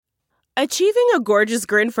Achieving a gorgeous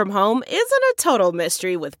grin from home isn't a total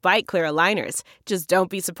mystery with Bite Clear aligners. Just don't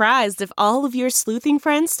be surprised if all of your sleuthing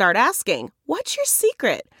friends start asking, "What's your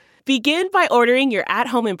secret?" Begin by ordering your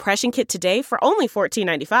at-home impression kit today for only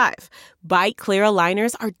 $14.95. Bite Clear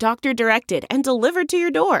aligners are doctor-directed and delivered to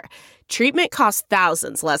your door. Treatment costs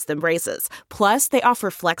thousands less than braces. Plus, they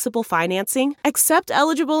offer flexible financing, accept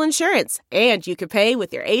eligible insurance, and you can pay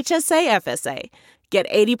with your HSA FSA. Get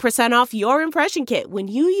 80% off your impression kit when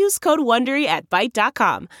you use code WONDERY at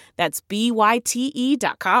Byte.com. That's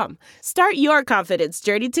BYTE.com. Start your confidence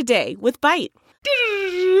journey today with Byte.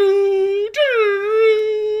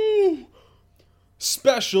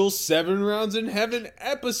 Special 7 Rounds in Heaven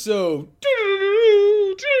episode.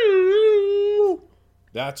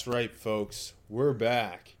 That's right, folks. We're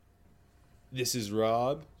back. This is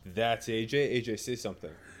Rob. That's AJ. AJ, say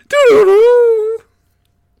something. Did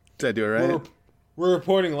I do it right? We're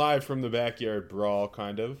reporting live from the backyard brawl,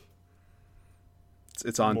 kind of.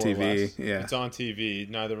 It's on TV. Yeah, it's on TV.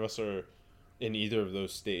 Neither of us are in either of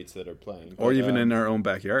those states that are playing, or even in our own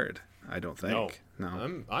backyard. I don't think.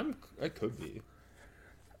 No. I could be.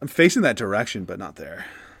 I'm facing that direction, but not there.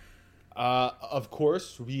 Of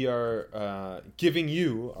course, we are giving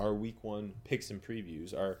you our Week 1 picks and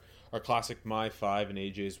previews. Our classic My 5 and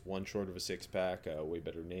AJ's One Short of a Six Pack. Way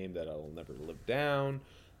better name that I'll never live down.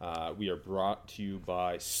 We are brought to you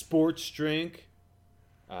by Sports Drink,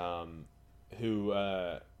 who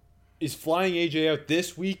is flying AJ out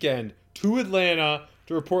this weekend to Atlanta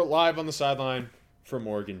to report live on the sideline from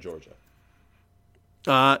Oregon, Georgia.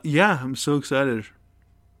 Yeah, I'm so excited.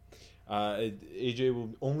 AJ will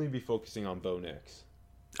only be focusing on Bo Nix.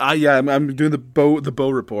 Yeah, I'm doing the Bo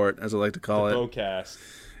report, as I like to call it. The Bocast.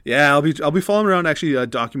 Yeah, I'll be following around, actually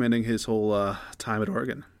documenting his whole time at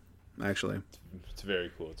Oregon. Actually, it's very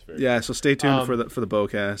cool. So stay tuned for the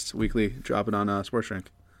Bocast weekly, dropping on Sports Drink.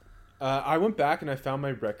 I went back and I found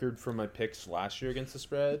my record for my picks last year against the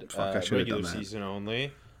spread. I should have done that. Regular season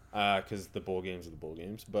only, because the bowl games are the bowl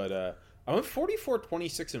games. But I went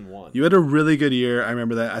 44-26-1. You had a really good year. I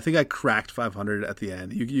remember that. I think I cracked 500 at the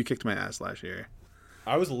end. You kicked my ass last year.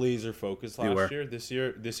 I was laser focused last year. This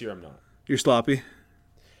year I'm not. You're sloppy.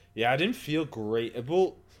 Yeah, I didn't feel great.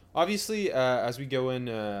 Well, obviously, as we go in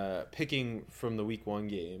picking from the Week 1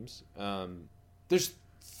 games, there's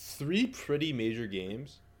 3 pretty major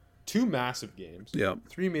games, 2 massive games,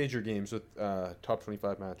 3 major games with top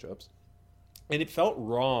 25 matchups. And it felt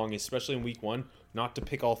wrong, especially in Week 1, not to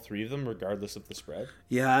pick all 3 of them, regardless of the spread.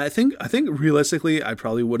 Yeah, I think realistically, I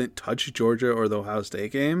probably wouldn't touch Georgia or the Ohio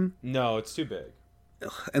State game. No, it's too big.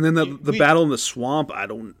 And then the battle in the swamp, I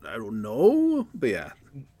don't know, but yeah.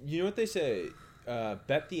 You know what they say?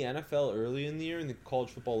 Bet the NFL early in the year and the college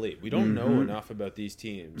football late. We don't know enough about these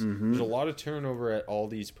teams. There's a lot of turnover at all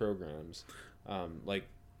these programs. Like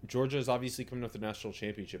Georgia is obviously coming off the national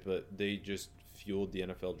championship, but they just fueled the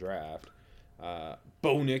NFL draft.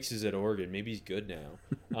 Bo Nix is at Oregon. Maybe he's good now.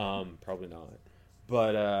 Probably not.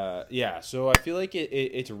 But yeah, so I feel like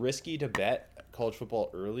it's risky to bet college football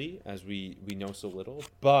early as we know so little.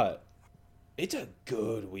 But it's a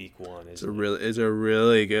good Week 1. It's a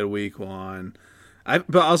really good Week 1.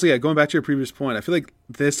 But also, yeah, going back to your previous point, I feel like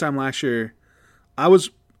this time last year, I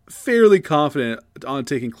was fairly confident on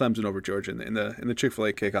taking Clemson over Georgia in the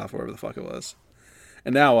Chick-fil-A kickoff, or whatever the fuck it was.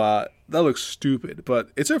 And now that looks stupid,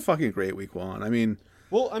 but it's a fucking great Week 1. I mean,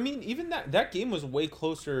 even that game was way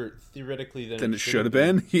closer theoretically than it should have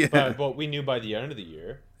been. Yeah, but we knew by the end of the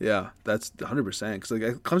year. Yeah, that's 100%.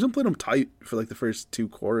 Because Clemson played them tight for like the first 2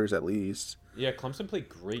 quarters at least. Yeah, Clemson played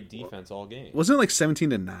great defense all game. Wasn't it like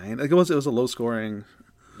 17-9? Like it was a low scoring.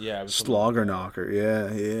 Yeah, it was slogger knocker.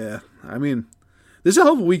 Yeah. I mean, this is a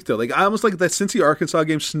hell of a week though. Like I almost like that Cincy Arkansas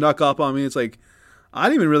game snuck up on me. It's like I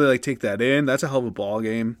didn't even really take that in. That's a hell of a ball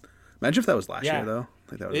game. Imagine if that was last year though.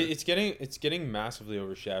 It's getting massively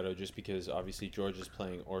overshadowed just because obviously Georgia's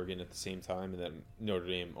playing Oregon at the same time, and then Notre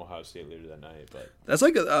Dame, Ohio State later that night. But that's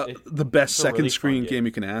like the best second really screen game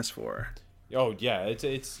you can ask for. Oh yeah, it's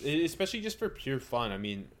especially just for pure fun. I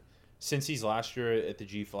mean, since he's last year at the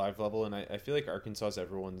G5 level, and I feel like Arkansas is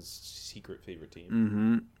everyone's secret favorite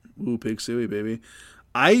team. Ooh, Pig Suey, baby.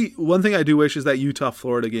 One thing I do wish is that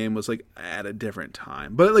Utah-Florida game was like at a different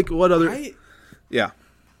time. But like what other? Yeah.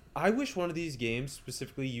 I wish one of these games,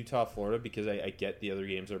 specifically Utah-Florida, because I get the other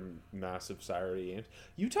games are massive Saturday games.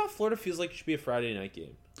 Utah-Florida feels like it should be a Friday night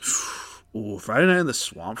game. Ooh, Friday night in the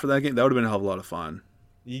swamp for that game? That would have been a hell of a lot of fun.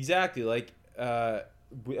 Exactly. Like,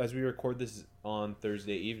 as we record this on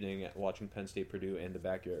Thursday evening, watching Penn State Purdue and the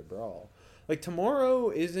backyard brawl. Like, tomorrow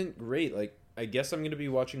isn't great. Like, I guess I'm going to be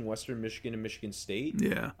watching Western Michigan and Michigan State.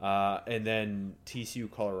 Yeah. And then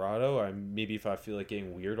TCU, Colorado. Maybe if I feel like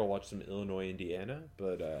getting weird, I'll watch some Illinois, Indiana.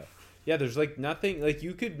 But yeah, there's like nothing like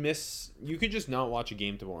you could just not watch a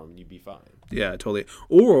game tomorrow and you'd be fine. Yeah, totally.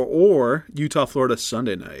 Or Utah, Florida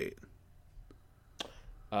Sunday night.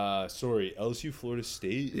 Sorry, LSU, Florida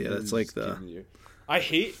State. Yeah, that's like the.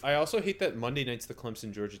 I also hate that Monday night's the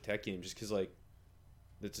Clemson Georgia Tech game, just because like.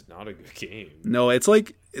 It's not a good game. No, it's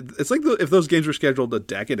like if those games were scheduled a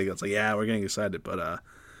decade ago. It's like, yeah, we're getting excited, but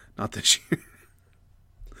not this year.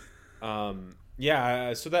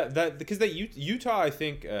 Yeah. So that because that Utah, I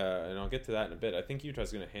think, and I'll get to that in a bit. I think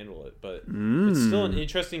Utah's going to handle it, but it's still an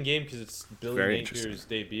interesting game because it's Billy Napier's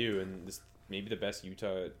debut, and this maybe the best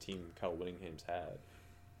Utah team Kyle Whittingham's had.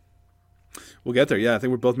 We'll get there. Yeah, I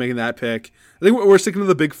think we're both making that pick. I think we're sticking to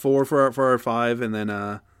the big four for our five, and then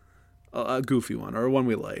a goofy one or one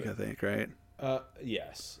we like. I think, right?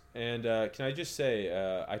 Yes. And can I just say,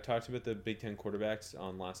 I talked about the Big Ten quarterbacks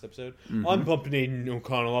on last episode. Mm-hmm. I'm bumping Aiden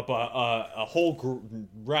O'Connell up a whole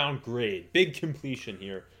round grade. Big completion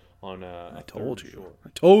here on I told you. Short. I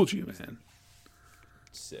told you, man.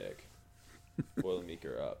 Sick.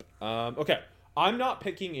 Boilermaker up. Okay. I'm not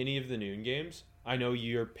picking any of the noon games. I know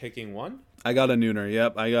you're picking one. I got a nooner.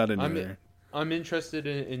 Yep, I got a nooner. I'm interested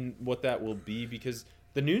in what that will be because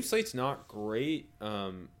the noon slate's not great.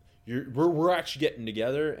 We're actually getting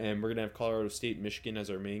together, and we're gonna have Colorado State, Michigan as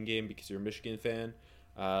our main game because you're a Michigan fan,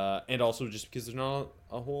 and also just because there's not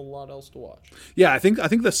a whole lot else to watch. Yeah, I think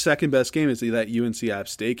the second best game is that UNC App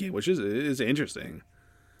State game, which is interesting.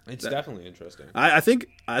 It's definitely interesting. I think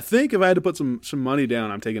if I had to put some money down,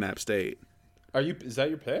 I'm taking App State. Is that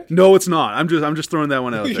your pick? No, it's not. I'm just throwing that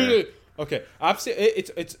one out there. Okay, App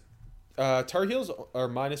State. It's Tar Heels are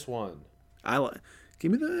 -1.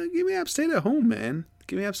 Give me App State at home, man.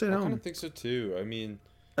 Give me App State at home. I kind of think so too. I mean,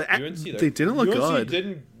 UNC they didn't look good.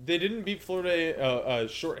 They didn't beat Florida,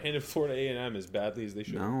 short-handed Florida A&M as badly as they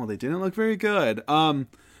should. No, they didn't look very good. But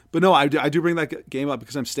no, I do bring that game up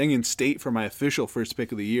because I'm staying in state for my official first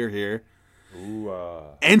pick of the year here. Ooh,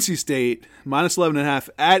 NC State -11.5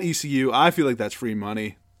 at ECU. I feel like that's free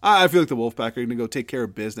money. I feel like the Wolfpack are going to go take care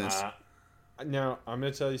of business. Now I'm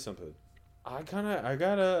going to tell you something. I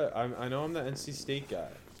know I'm the NC State guy.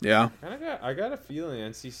 Yeah. I got a feeling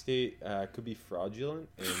NC State could be fraudulent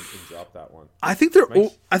and drop that one. I think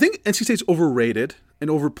NC State's overrated and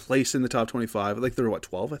overplaced in the top 25. Like they're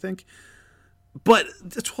 12, I think. But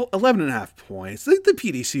 11.5 points. They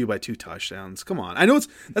beat ECU by 2 touchdowns. Come on. I know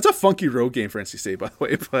that's a funky road game for NC State, by the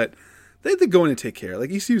way, but they go in and take care.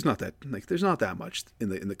 Like ECU's not that there's not that much in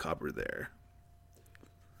the cupboard there.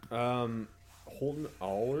 Holton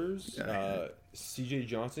Allers, CJ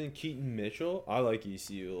Johnson, Keaton Mitchell. I like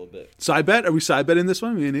ECU a little bit. Side bet? Are we side betting this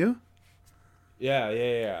one, me and you?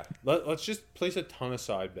 Yeah. Let's just place a ton of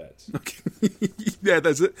side bets. Okay. Yeah,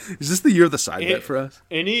 that's it. Is this the year of the side bet for us?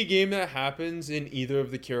 Any game that happens in either of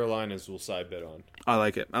the Carolinas, we'll side bet on. I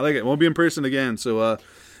like it. We'll be in person again, so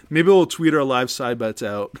maybe we'll tweet our live side bets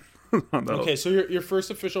out. Okay, so your first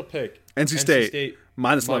official pick. NC State.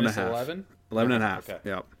 -11.5. 11.5. Okay.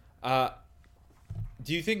 Yeah.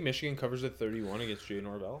 Do you think Michigan covers at 31 against Jay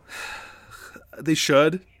Norvell? They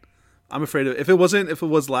should. I'm afraid of it. If it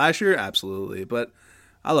was last year, absolutely. But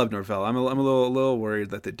I love Norvell. I'm a little worried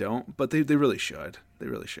that they don't, but they really should. They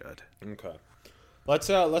really should. Okay. Let's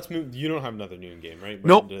move. You don't have another noon game, right?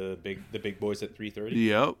 Nope. The big boys at 3:30.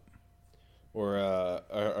 Yep. Or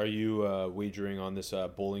are you wagering on this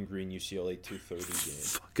Bowling Green UCLA 2:30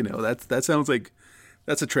 game? Fucking hell, that sounds like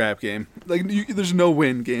that's a trap game. Like there's no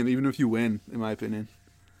win game, even if you win, in my opinion.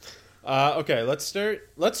 Okay, let's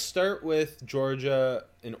start with Georgia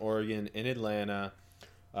and Oregon in Atlanta.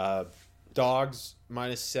 Dogs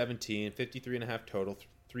 -17, 53.5 total,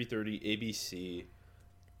 3:30 ABC.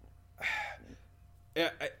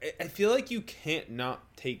 I feel like you can't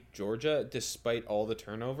not take Georgia despite all the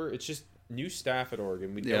turnover. It's just new staff at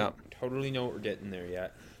Oregon. We don't totally know what we're getting there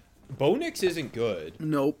yet. Bo Nix isn't good.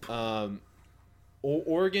 Nope.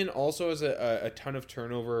 Oregon also has a ton of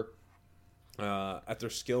turnover at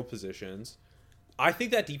their skill positions. I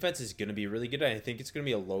think that defense is going to be really good. I think it's going to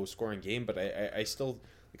be a low-scoring game, but I still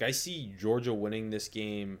I see Georgia winning this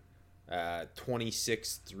game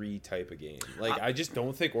 26-3 type of game. I just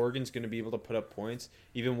don't think Oregon's going to be able to put up points,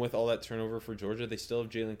 even with all that turnover for Georgia. They still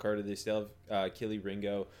have Jalen Carter. They still have Kelly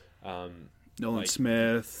Ringo. Nolan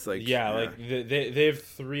Smith. They have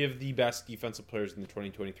 3 of the best defensive players in the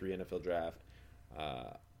 2023 NFL draft.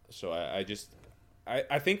 So I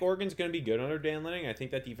think Oregon's going to be good under Dan Lanning. I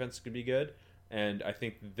think that defense is going to be good, and I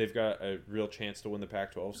think they've got a real chance to win the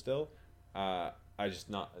Pac-12 still. I just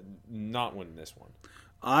not winning this one.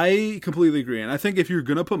 I completely agree. And I think if you're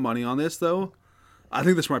going to put money on this, though, I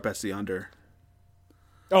think the smart bet's the under.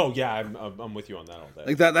 Oh, yeah, I'm with you on that all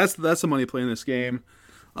day. Like that's the money play in this game.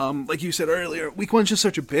 Like you said earlier, week one's just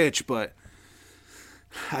such a bitch, but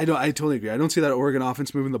I totally agree. I don't see that Oregon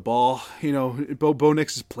offense moving the ball. You know, Bo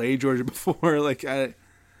Nix has played Georgia before. Like I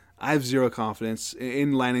have zero confidence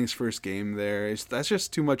in Lanning's first game there. That's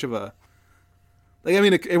just too much of a. Like, I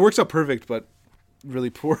mean, it works out perfect, but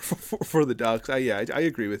really poor for the Ducks. I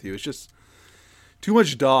agree with you. It's just too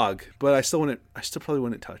much dog, but I still probably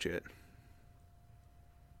wouldn't touch it.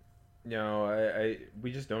 No,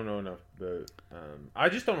 we just don't know enough about. I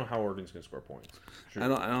just don't know how Oregon's going to score points. Sure. I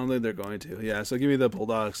don't think they're going to. Yeah, so give me the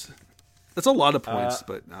Bulldogs. That's a lot of points,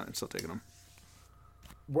 but I'm still taking them.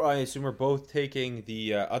 Well, I assume we're both taking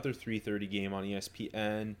the other 3:30 game on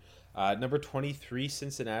ESPN. Number 23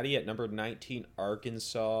 Cincinnati at number 19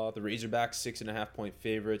 Arkansas. The Razorbacks 6.5-point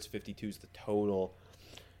favorites. 52 is the total.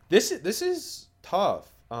 This is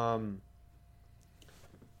tough. I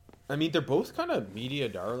mean, they're both kind of media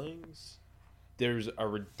darlings. There's a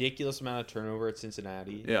ridiculous amount of turnover at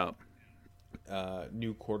Cincinnati. Yeah.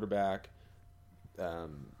 New quarterback.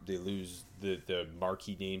 They lose the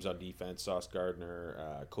marquee names on defense: Sauce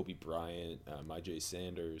Gardner, Kobe Bryant, Myjai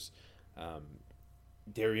Sanders.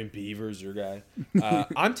 Darian Beavers, your guy.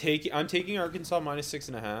 I'm taking Arkansas minus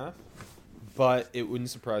 6.5, but it wouldn't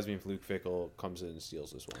surprise me if Luke Fickell comes in and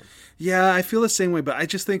steals this one. Yeah, I feel the same way, but I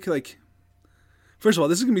just think like, first of all,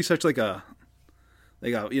 this is gonna be such a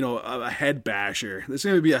head basher. This is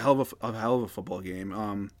gonna be a hell of a football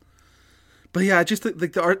game. But yeah, just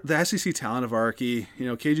the SEC talent of Arky,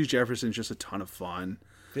 KJ Jefferson's just a ton of fun.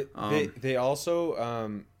 They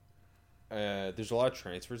also. There's a lot of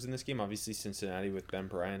transfers in this game. Obviously, Cincinnati with Ben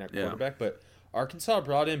Bryant at quarterback, but Arkansas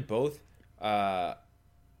brought in both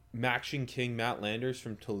Maction King, Matt Landers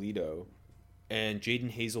from Toledo, and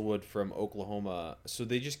Jaden Hazelwood from Oklahoma. So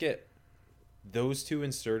they just get those two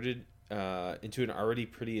inserted into an already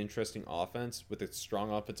pretty interesting offense with a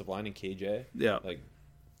strong offensive line in KJ. Yeah,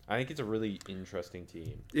 I think it's a really interesting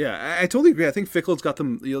team. Yeah, I totally agree. I think Fickell's got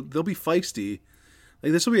them. They'll be feisty.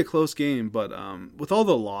 Like, this will be a close game, but with all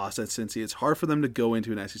the loss at Cincy, it's hard for them to go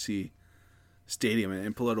into an SEC stadium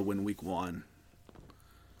and pull out a win week one.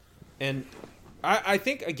 And I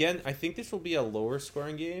think this will be a lower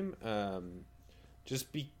scoring game,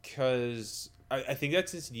 just because I think that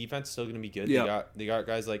Cincy defense is still going to be good. Yeah. They got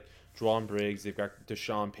guys like Juwan Briggs, they've got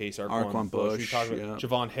Deshaun Pace, Arquon Bush. We talked about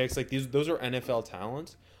Javon Hicks. Like, those are NFL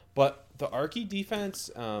talents, but the Arky defense.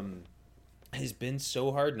 Has been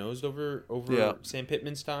so hard-nosed over Sam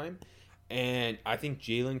Pittman's time. And I think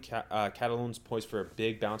Jalen Catalone's poised for a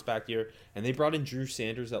big bounce-back year. And they brought in Drew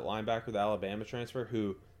Sanders at linebacker, the Alabama transfer,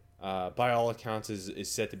 who, by all accounts,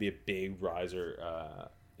 is set to be a big riser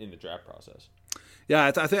in the draft process.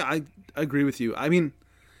 Yeah, I think I agree with you. I mean,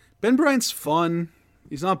 Ben Bryant's fun.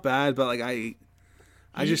 He's not bad, but I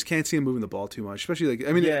just can't see him moving the ball too much. Especially,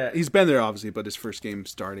 he's been there, obviously, but his first game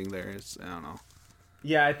starting there is, I don't know.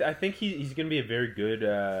 Yeah, I think he's going to be a very good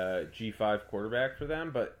G5 quarterback for them,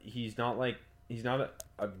 but he's not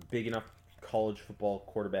a big enough college football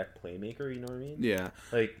quarterback playmaker. You know what I mean? Yeah.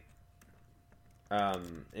 Like,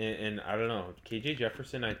 and I don't know. KJ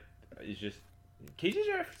Jefferson's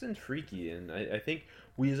freaky, and I think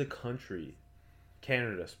we as a country,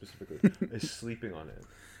 Canada specifically, is sleeping on it.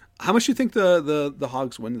 How much do you think the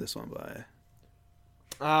Hogs win this one by?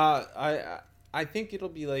 I think it'll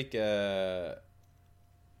be like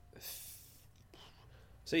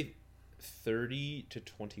say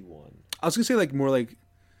 30-21. I was gonna say more like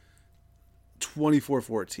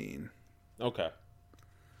 24-14. Okay.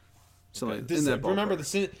 So remember,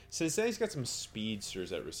 Cincinnati's got some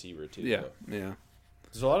speedsters at receiver too. Yeah, though. Yeah.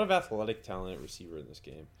 There's a lot of athletic talent at receiver in this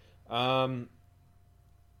game. Do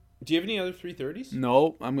you have any other 3:30s?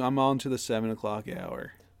 No, I'm on to the 7:00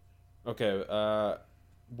 hour. Okay.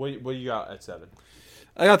 What do you got at 7?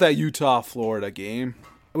 I got that Utah-Florida game,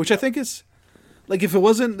 which I think is. Like, if it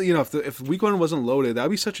wasn't, if week one wasn't loaded, that would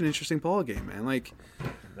be such an interesting ball game, man. Like,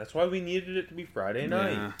 that's why we needed it to be Friday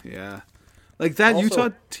night. Yeah. Like that also, Utah.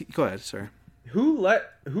 Go ahead, sorry. Who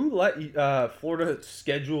let Florida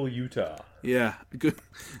schedule Utah? Yeah,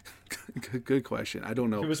 good question. I don't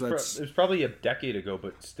know. It was probably a decade ago,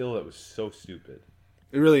 but still, it was so stupid.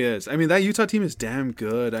 It really is. I mean, that Utah team is damn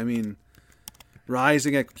good. I mean,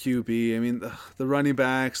 rising at QB. I mean, the running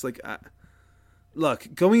backs.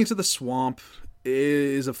 Look, going into the swamp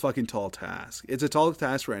is a fucking tall task. It's a tall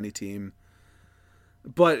task for any team.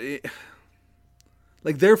 But,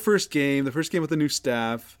 their first game, the first game with the new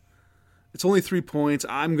staff, it's only 3 points.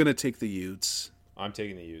 I'm going to take the Utes. I'm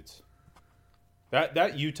taking the Utes.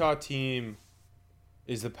 That Utah team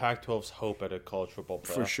is the Pac-12's hope at a college football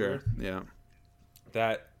playoff. For sure, yeah.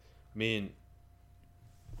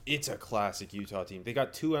 It's a classic Utah team. They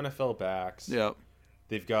got 2 NFL backs. Yep.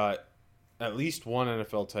 They've got at least 1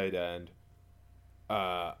 NFL tight end.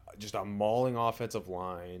 Just a mauling offensive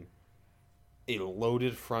line. A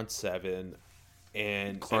loaded front 7.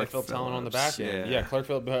 And Clark NFL talent on the back end. Yeah, Clark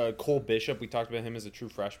Phillips, Cole Bishop. We talked about him as a true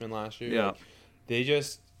freshman last year. Yeah. Like, they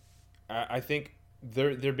just, I think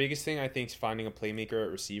their biggest thing, I think, is finding a playmaker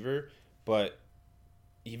at receiver. But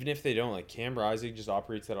even if they don't, like, Cam Rising just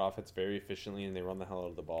operates that offense very efficiently, and they run the hell out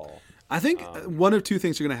of the ball. I think one of 2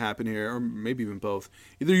 things are going to happen here, or maybe even both.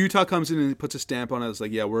 Either Utah comes in and puts a stamp on it, it's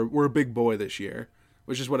like, yeah, we're a big boy this year,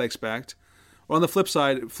 which is what I expect. Or on the flip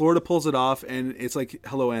side, Florida pulls it off, and it's like,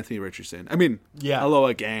 hello, Anthony Richardson. I mean, hello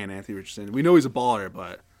again, Anthony Richardson. We know he's a baller,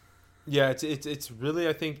 but... Yeah, it's really,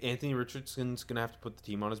 I think, Anthony Richardson's going to have to put the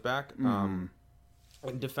team on his back.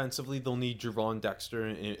 And defensively, they'll need Javon Dexter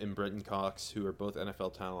and Brenton Cox, who are both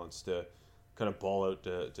NFL talents, to kind of ball out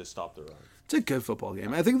to stop the run. It's a good football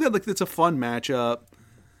game. I think that like it's a fun matchup.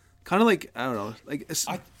 Kind of like, I don't know, like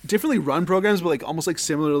differently run programs, but like almost like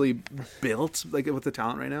similarly built, like with the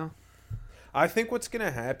talent right now. I think what's going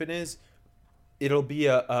to happen is it'll be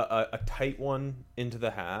a tight one into the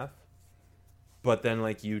half, but then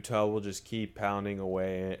like Utah will just keep pounding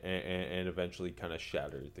away and eventually kind of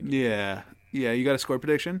shatter the game. Yeah. Yeah, you got a score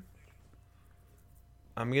prediction?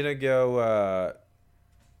 I'm going to go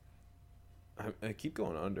I keep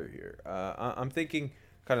going under here. I'm thinking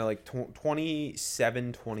kind of like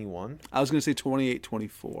 27-21. I was going to say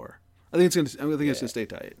 28-24. I think it's going to stay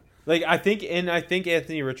tight. Like I think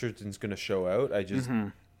Anthony Richardson's going to show out. I just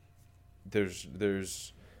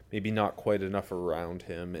there's maybe not quite enough around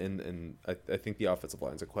him, and I think the offensive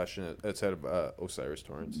line's a question outside of Osiris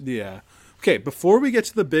Torrance. Yeah. Okay, before we get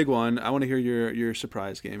to the big one, I want to hear your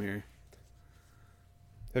surprise game here.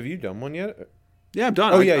 Have you done one yet? Yeah, I'm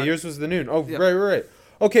done. Oh, yours was the noon. Oh, yeah. Right.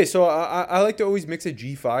 Okay, so I like to always mix a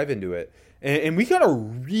G5 into it. And we got a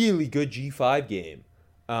really good G5 game.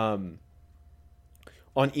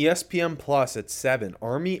 On ESPN Plus at 7,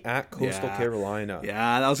 Army at Coastal Carolina.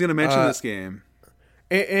 Yeah, I was going to mention this game.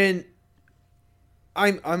 And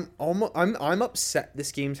I'm upset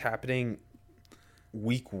this game's happening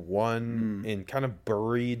week 1 and kind of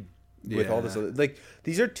buried with all this other, like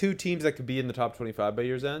these are 2 teams that could be in the top 25 by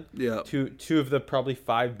year's end. Yeah. Two of the probably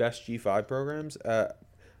 5 best G5 programs.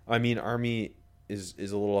 I mean, Army is a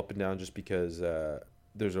little up and down just because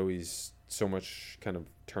there's always so much kind of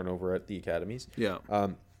turnover at the academies. Yeah.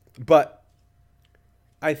 But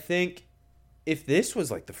I think if this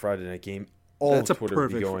was like the Friday night game, all of Twitter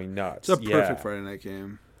would be going nuts. It's a perfect Friday night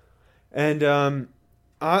game. And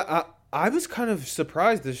I was kind of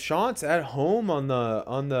surprised. The Chants at home on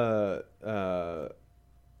the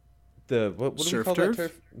what do we call that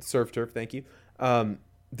turf? Surf turf. Thank you.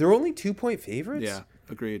 They're only 2-point favorites. Yeah,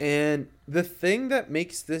 agreed. And the thing that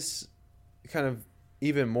makes this kind of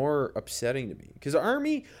even more upsetting to me, because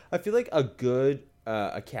Army, I feel like a good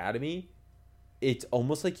academy, it's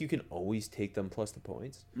almost like you can always take them plus the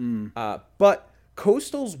points. But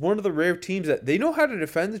Coastal's one of the rare teams that they know how to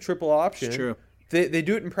defend the triple option. It's true. They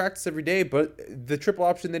do it in practice every day, but the triple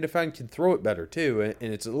option they defend can throw it better too,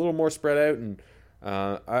 and it's a little more spread out. And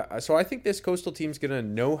so I think this Coastal team's gonna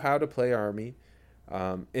know how to play Army.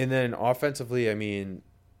 And then offensively, I mean,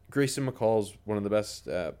 Grayson McCall's one of the best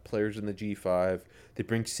players in the G5. They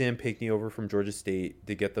bring Sam Pinckney over from Georgia State.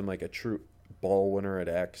 They get them like a true ball winner at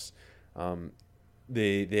X.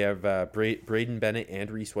 They have Braden Bennett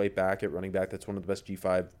and Reese White back at running back. That's one of the best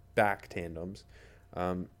G5 back tandems.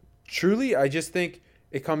 Truly, I just think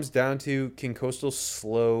it comes down to, can Coastal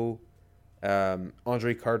slow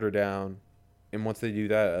Andre Carter down? And once they do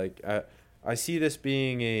that, like I see this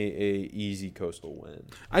being a easy Coastal win.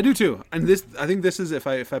 I do too. And I think this is, if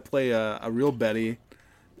I play a real betty,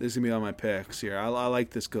 this is gonna be on my picks here. I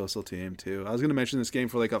like this Coastal team too. I was gonna mention this game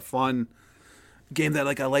for like a fun game that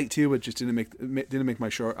like I like too, but just didn't make my my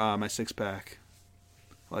 6-pack.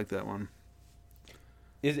 I like that one.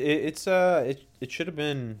 It should have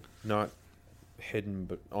been not hidden,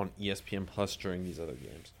 but on ESPN Plus during these other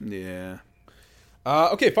games. Yeah.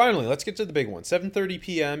 Okay, finally, let's get to the big one. 7:30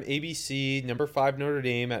 p.m. ABC, number 5 Notre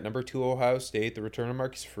Dame at number 2 Ohio State. The return of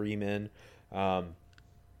Marcus Freeman.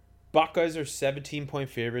 Buckeyes are 17-point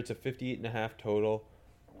favorites, a 58.5 total.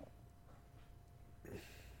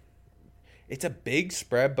 It's a big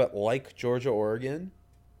spread, but like Georgia, Oregon,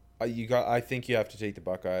 I think you have to take the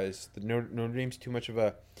Buckeyes. The Notre Dame's too much of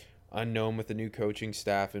a unknown with the new coaching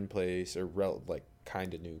staff in place, or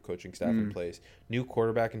kind of new coaching staff in place. New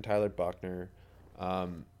quarterback in Tyler Buckner.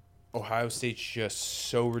 Ohio State's just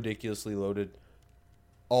so ridiculously loaded.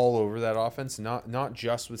 all over that offense. Not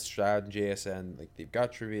just with Stroud and JSN. Like they've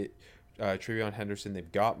got Trevion Henderson.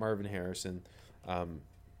 They've got Marvin Harrison.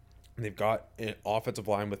 They've got an offensive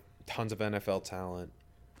line with tons of NFL talent.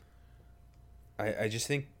 I just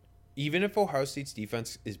think even if Ohio State's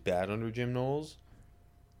defense is bad under Jim Knowles,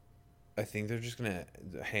 I think they're just going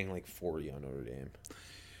to hang like 40 on Notre Dame.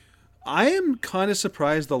 I am kind of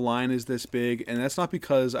surprised the line is this big, and that's not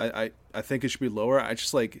because I think it should be lower. I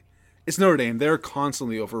just like it's Notre Dame. They're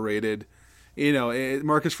constantly overrated. You know,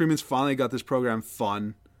 Marcus Freeman's finally got this program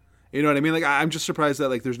fun. You know what I mean? Like I'm just surprised that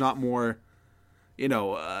like there's not more,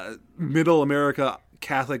 middle America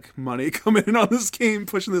Catholic money coming in on this game,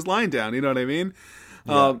 pushing this line down. You know what I mean?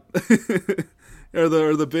 Yeah. Or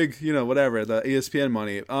the big, whatever, the ESPN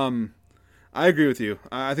money. I agree with you.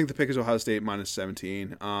 I think the pick is Ohio State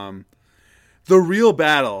 -17. The real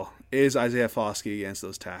battle is Isaiah Foskey against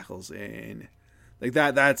those tackles, and like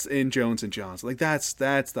that's in Jones and Johnson. Like that's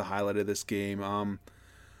the highlight of this game.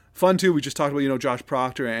 Fun too. We just talked about Josh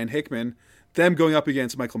Proctor and Hickman, them going up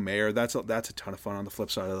against Michael Mayer. That's a ton of fun on the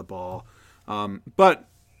flip side of the ball. But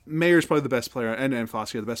Mayer's probably the best player, and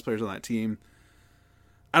Foskey are the best players on that team.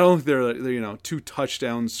 I don't think they're 2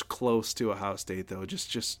 touchdowns close to Ohio State though.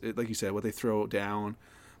 Just like you said, what they throw down.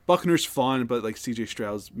 Buckner's fun, but like C.J.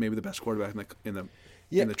 Stroud's maybe the best quarterback in the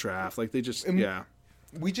draft. Like they just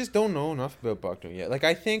We just don't know enough about Buckner yet. Like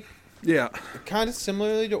I think kind of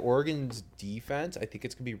similarly to Oregon's defense, I think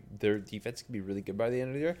their defense can be really good by the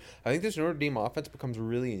end of the year. I think this Notre Dame offense becomes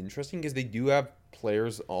really interesting because they do have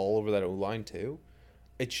players all over that O-line too.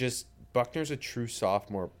 It's just Buckner's a true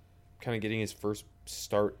sophomore, kind of getting his first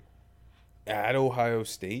start at Ohio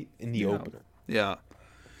State in the opener. Yeah.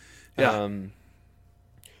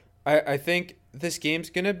 I think this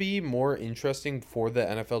game's going to be more interesting for the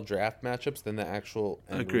NFL draft matchups than the actual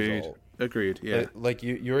end result. Agreed, yeah. Like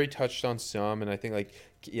you already touched on some, and I think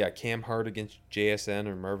Cam Hart against JSN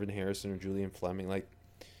or Marvin Harrison or Julian Fleming. Like,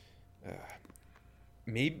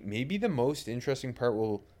 maybe the most interesting part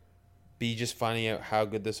will be just finding out how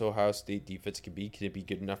good this Ohio State defense can be. Can it be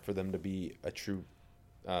good enough for them to be a true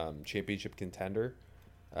championship contender?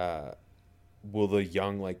 Will the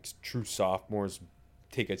young, true sophomores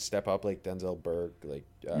take a step up like Denzel Burke,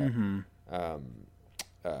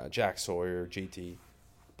 Jack Sawyer, JT?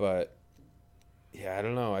 But, yeah, I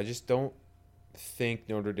don't know. I just don't think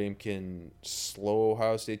Notre Dame can slow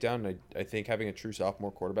Ohio State down. I think having a true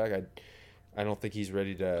sophomore quarterback, I don't think he's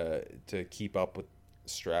ready to keep up with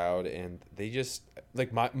Stroud, and they just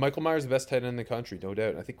Michael Myers is the best tight end in the country, no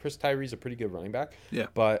doubt. I think Chris Tyree's a pretty good running back. Yeah,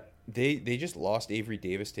 but they just lost Avery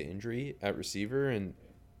Davis to injury at receiver, and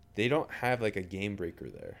they don't have a game breaker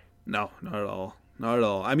there. No, not at all. Not at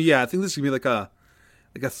all. I mean, I think this is gonna be like a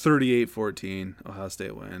 38-14 Ohio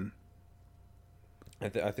State win. I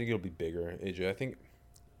think it'll be bigger, AJ. I think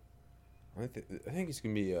it's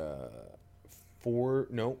gonna be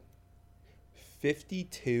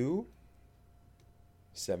 52-17.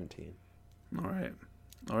 All right.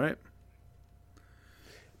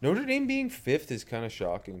 Notre Dame being 5th is kind of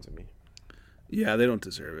shocking to me. Yeah, they don't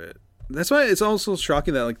deserve it. That's why it's also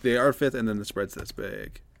shocking that they are 5th and then the spread's this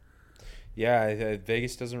big. Yeah,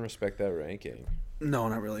 Vegas doesn't respect that ranking. No,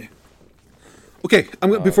 not really. Okay,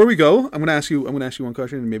 before we go, I'm gonna ask you one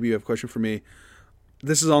question, and maybe you have a question for me.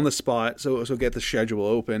 This is on the spot, so get the schedule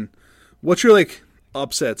open. What's your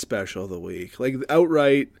upset special of the week?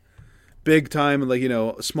 Outright, big time,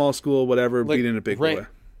 small school, whatever, beating a big boy.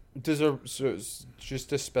 Just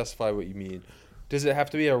to specify what you mean, does it have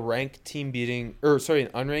to be a ranked team an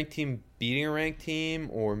unranked team beating a ranked team,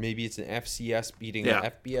 or maybe it's an FCS beating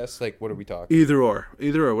an FBS? What are we talking? Either or,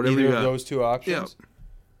 whatever. Either of those two options. Yeah.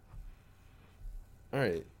 All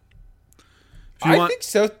right. I think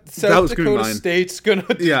South Dakota State's gonna.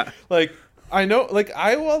 Yeah. I know.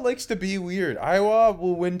 Iowa likes to be weird. Iowa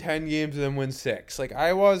will win 10 games and then win 6.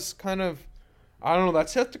 Iowa's kind of. I don't know. That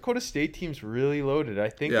South Dakota State team's really loaded. I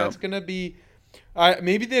think that's gonna be.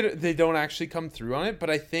 Maybe they don't actually come through on it, but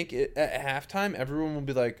I think at halftime everyone will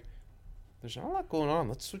be like, "There's not a lot going on.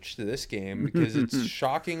 Let's switch to this game because it's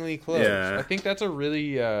shockingly close." Yeah. I think that's a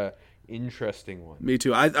really interesting one. Me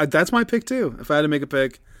too. I that's my pick too. If I had to make a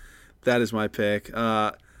pick, that is my pick.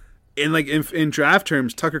 In draft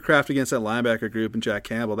terms, Tucker Kraft against that linebacker group and Jack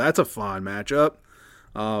Campbell. That's a fun matchup.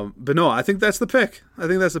 But no, I think that's the pick.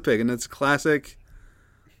 And it's classic.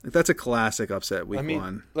 That's a classic upset week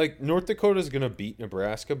one. North Dakota's gonna beat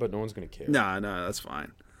Nebraska, but no one's gonna care. No, that's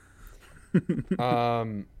fine.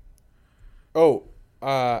 Houston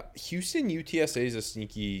UTSA is a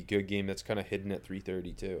sneaky good game that's kind of hidden at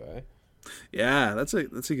 3:30 too, eh? Yeah, that's a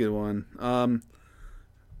good one.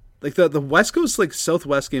 Like the West Coast, like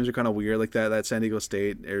Southwest games are kind of weird. Like that San Diego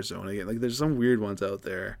State Arizona game. Like there's some weird ones out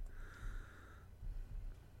there.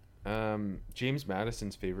 James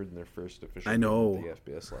Madison's favored in their first official I know. game at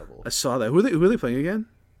the FBS level. I saw that. Who are they playing again?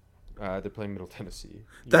 They're playing Middle Tennessee.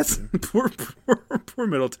 That's poor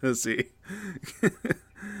Middle Tennessee.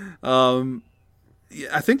 Yeah,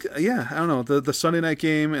 I think I don't know. The Sunday night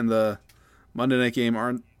game and the Monday night game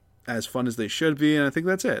aren't as fun as they should be, and I think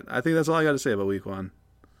that's it. I think that's all I got to say about Week 1.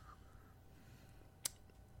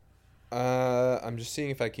 I'm just seeing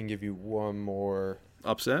if I can give you one more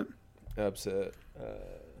Upset.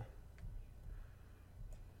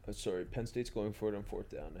 Sorry, Penn State's going for it on 4th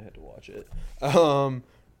down. I had to watch it.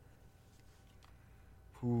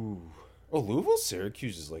 Louisville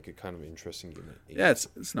Syracuse is like a kind of interesting game. Yeah,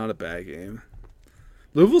 it's not a bad game.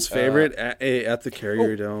 Louisville's favorite at the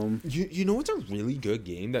Carrier Dome. You know what's a really good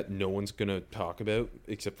game that no one's gonna talk about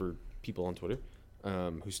except for people on Twitter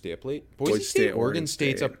who stay up late? Boise State, Oregon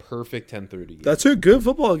State's a perfect 10:30 game. That's a good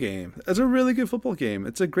football game. That's a really good football game.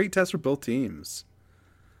 It's a great test for both teams.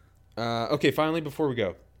 Okay, finally, before we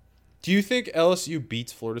go, do you think LSU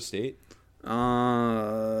beats Florida State?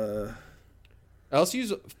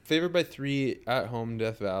 LSU's favored by 3 at home,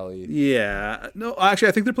 Death Valley. Yeah. No, actually,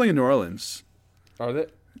 I think they're playing in New Orleans. Are they?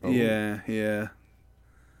 Oh. Yeah.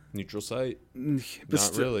 Neutral site. But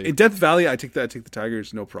Not really. In Death Valley, I take the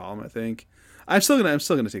Tigers, no problem. I think. I'm still gonna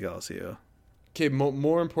take LSU. Okay.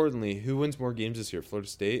 More importantly, who wins more games this year? Florida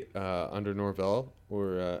State under Norvell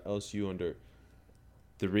or LSU under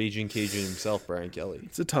the raging Cajun himself, Brian Kelly?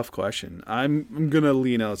 It's a tough question. I'm gonna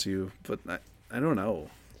lean LSU, but I don't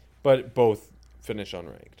know. But both finish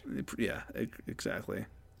unranked. Yeah, exactly.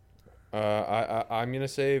 I'm gonna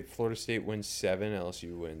say Florida State wins 7,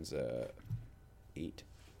 LSU wins 8.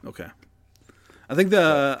 Okay. I think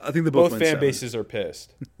the both win fan 7. bases are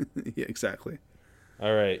pissed. Yeah, exactly.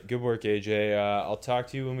 All right, good work, AJ. I'll talk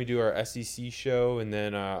to you when we do our SEC show, and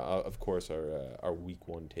then of course our Week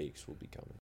 1 takes will be coming.